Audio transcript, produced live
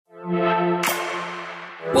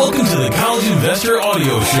Welcome to the College Investor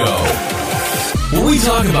Audio Show, where we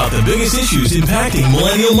talk about the biggest issues impacting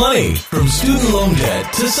millennial money, from student loan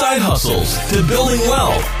debt to side hustles to building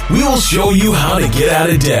wealth. We will show you how to get out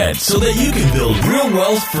of debt so that you can build real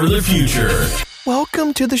wealth for the future.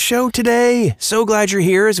 Welcome to the show today. So glad you're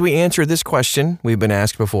here as we answer this question we've been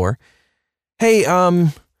asked before. Hey,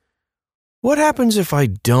 what happens if I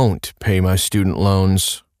don't pay my student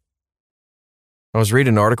loans? I was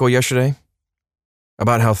reading an article yesterday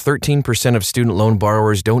about how 13% of student loan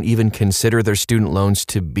borrowers don't even consider their student loans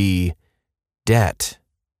to be debt.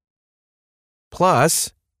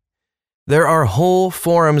 Plus, there are whole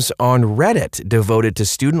forums on Reddit devoted to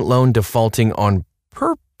student loan defaulting on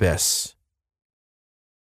purpose.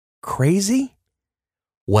 Crazy?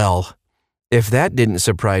 Well, if that didn't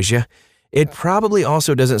surprise you, it probably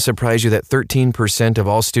also doesn't surprise you that 13% of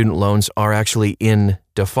all student loans are actually in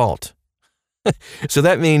default. So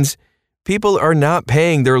that means people are not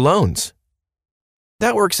paying their loans.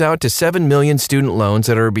 That works out to 7 million student loans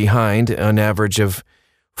that are behind an average of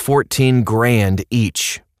 $14,000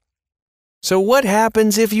 each. So what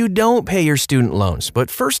happens if you don't pay your student loans?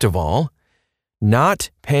 But first of all,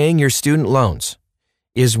 not paying your student loans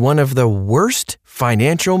is one of the worst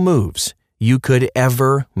financial moves you could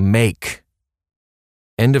ever make.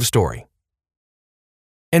 End of story.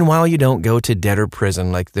 And while you don't go to debtor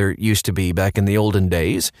prison like there used to be back in the olden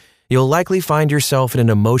days, you'll likely find yourself in an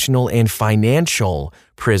emotional and financial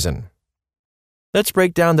prison. Let's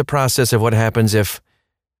break down the process of what happens if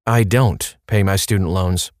I don't pay my student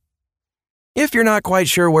loans. If you're not quite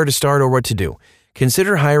sure where to start or what to do,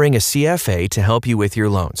 consider hiring a CFA to help you with your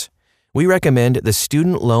loans. We recommend the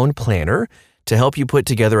Student Loan Planner to help you put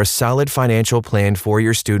together a solid financial plan for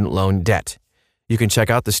your student loan debt. You can check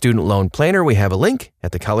out the Student Loan Planner. We have a link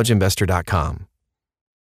at thecollegeinvestor.com.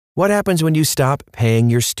 What happens when you stop paying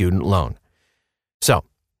your student loan? So,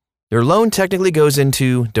 your loan technically goes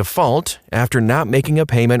into default after not making a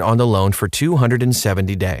payment on the loan for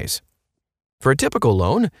 270 days. For a typical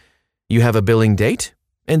loan, you have a billing date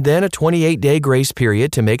and then a 28-day grace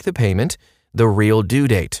period to make the payment, the real due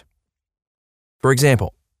date. For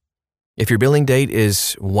example, if your billing date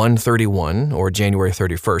is 1/31 or January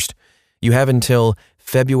 31st, you have until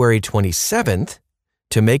February 27th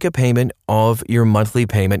to make a payment of your monthly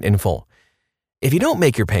payment in full. If you don't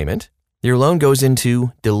make your payment, your loan goes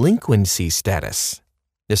into delinquency status.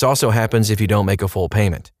 This also happens if you don't make a full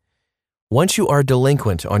payment. Once you are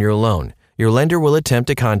delinquent on your loan, your lender will attempt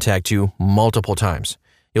to contact you multiple times.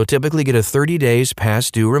 You'll typically get a 30 days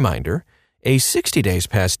past due reminder, a 60 days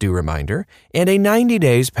past due reminder, and a 90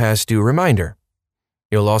 days past due reminder.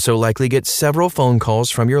 You'll also likely get several phone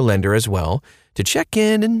calls from your lender as well to check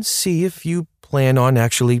in and see if you plan on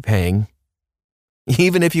actually paying.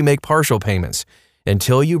 Even if you make partial payments,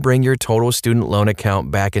 until you bring your total student loan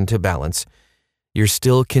account back into balance, you're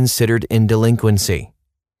still considered in delinquency.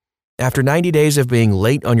 After 90 days of being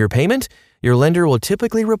late on your payment, your lender will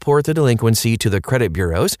typically report the delinquency to the credit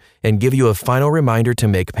bureaus and give you a final reminder to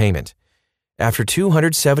make payment. After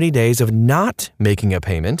 270 days of not making a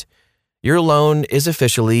payment, your loan is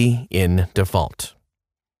officially in default.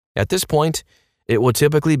 At this point, it will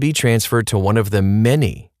typically be transferred to one of the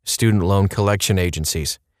many student loan collection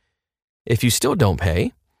agencies. If you still don't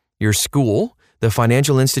pay, your school, the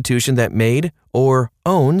financial institution that made or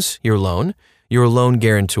owns your loan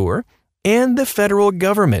guarantor, and the federal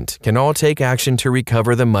government can all take action to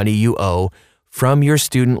recover the money you owe from your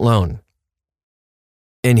student loan.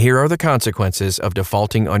 And here are the consequences of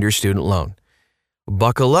defaulting on your student loan.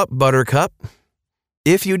 Buckle up, Buttercup.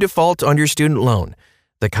 If you default on your student loan,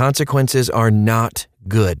 the consequences are not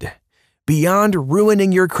good. Beyond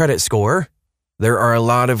ruining your credit score, there are a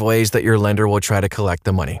lot of ways that your lender will try to collect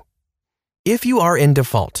the money. If you are in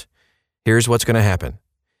default, here's what's going to happen.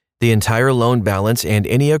 The entire loan balance and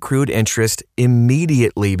any accrued interest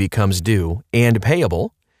immediately becomes due and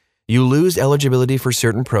payable. You lose eligibility for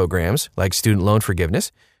certain programs like student loan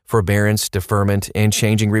forgiveness, forbearance, deferment, and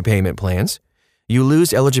changing repayment plans. You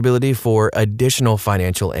lose eligibility for additional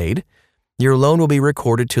financial aid. Your loan will be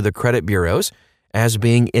recorded to the credit bureaus as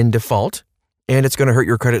being in default, and it's going to hurt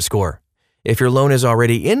your credit score. If your loan is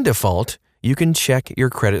already in default, you can check your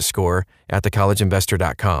credit score at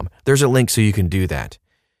thecollegeinvestor.com. There's a link so you can do that.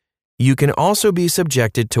 You can also be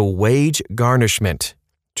subjected to wage garnishment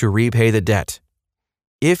to repay the debt.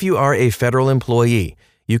 If you are a federal employee,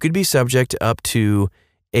 you could be subject up to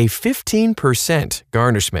a 15%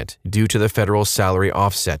 garnishment due to the federal salary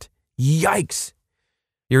offset. Yikes!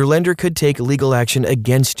 Your lender could take legal action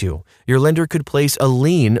against you. Your lender could place a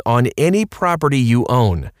lien on any property you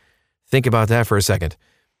own. Think about that for a second.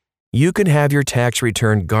 You could have your tax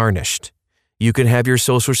return garnished. you could have your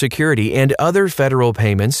Social Security and other federal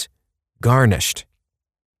payments garnished.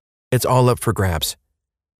 It's all up for grabs.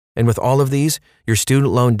 And with all of these, your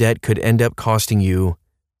student loan debt could end up costing you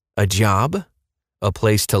a job, a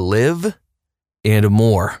place to live, and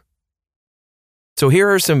more. So here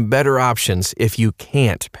are some better options if you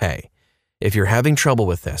can't pay. If you're having trouble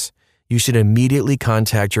with this, you should immediately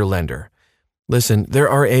contact your lender. Listen, there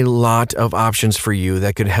are a lot of options for you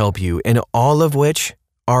that could help you, and all of which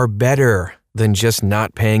are better than just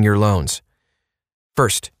not paying your loans.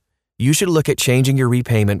 First, you should look at changing your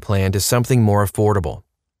repayment plan to something more affordable.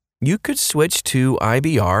 You could switch to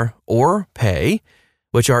IBR or Pay,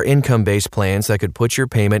 which are income-based plans that could put your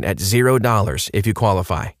payment at $0 if you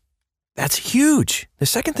qualify. That's huge. The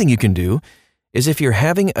second thing you can do is if you're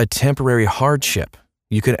having a temporary hardship,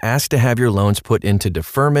 you could ask to have your loans put into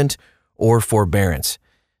deferment or forbearance.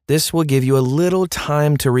 This will give you a little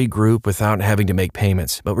time to regroup without having to make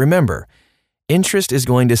payments. But remember, interest is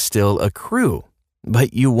going to still accrue,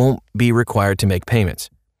 but you won't be required to make payments.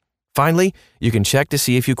 Finally, you can check to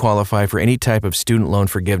see if you qualify for any type of student loan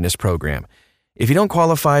forgiveness program. If you don't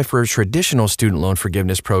qualify for a traditional student loan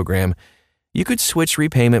forgiveness program, you could switch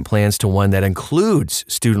repayment plans to one that includes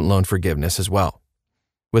student loan forgiveness as well.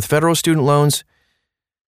 With federal student loans,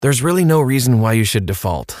 there's really no reason why you should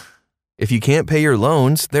default. If you can't pay your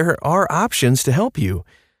loans, there are options to help you.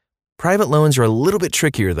 Private loans are a little bit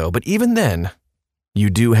trickier though, but even then, you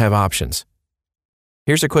do have options.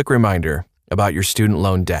 Here's a quick reminder about your student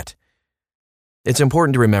loan debt. It's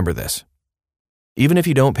important to remember this. Even if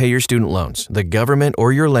you don't pay your student loans, the government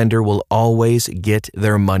or your lender will always get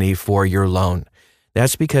their money for your loan.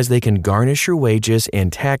 That's because they can garnish your wages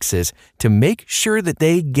and taxes to make sure that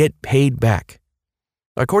they get paid back.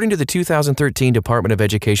 According to the 2013 Department of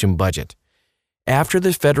Education budget, after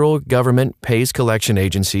the federal government pays collection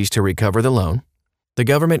agencies to recover the loan, the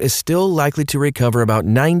government is still likely to recover about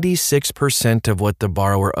 96% of what the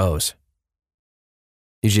borrower owes.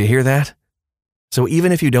 Did you hear that? So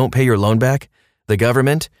even if you don't pay your loan back, the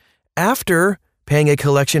government, after paying a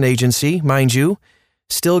collection agency, mind you,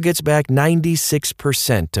 still gets back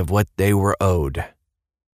 96% of what they were owed.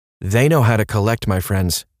 They know how to collect, my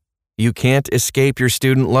friends. You can't escape your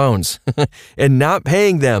student loans, and not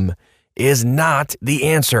paying them is not the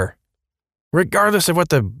answer. Regardless of what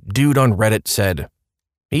the dude on Reddit said.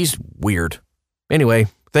 He's weird. Anyway,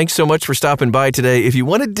 thanks so much for stopping by today. If you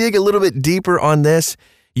want to dig a little bit deeper on this,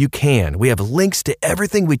 you can. We have links to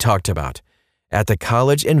everything we talked about at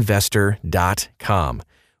thecollegeinvestor.com.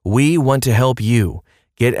 We want to help you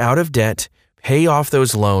get out of debt, pay off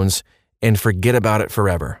those loans, and forget about it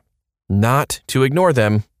forever. Not to ignore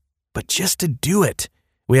them, but just to do it.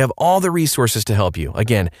 We have all the resources to help you.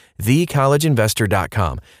 Again,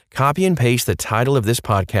 thecollegeinvestor.com. Copy and paste the title of this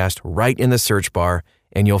podcast right in the search bar,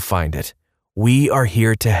 and you'll find it. We are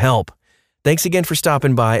here to help. Thanks again for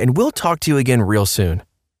stopping by, and we'll talk to you again real soon.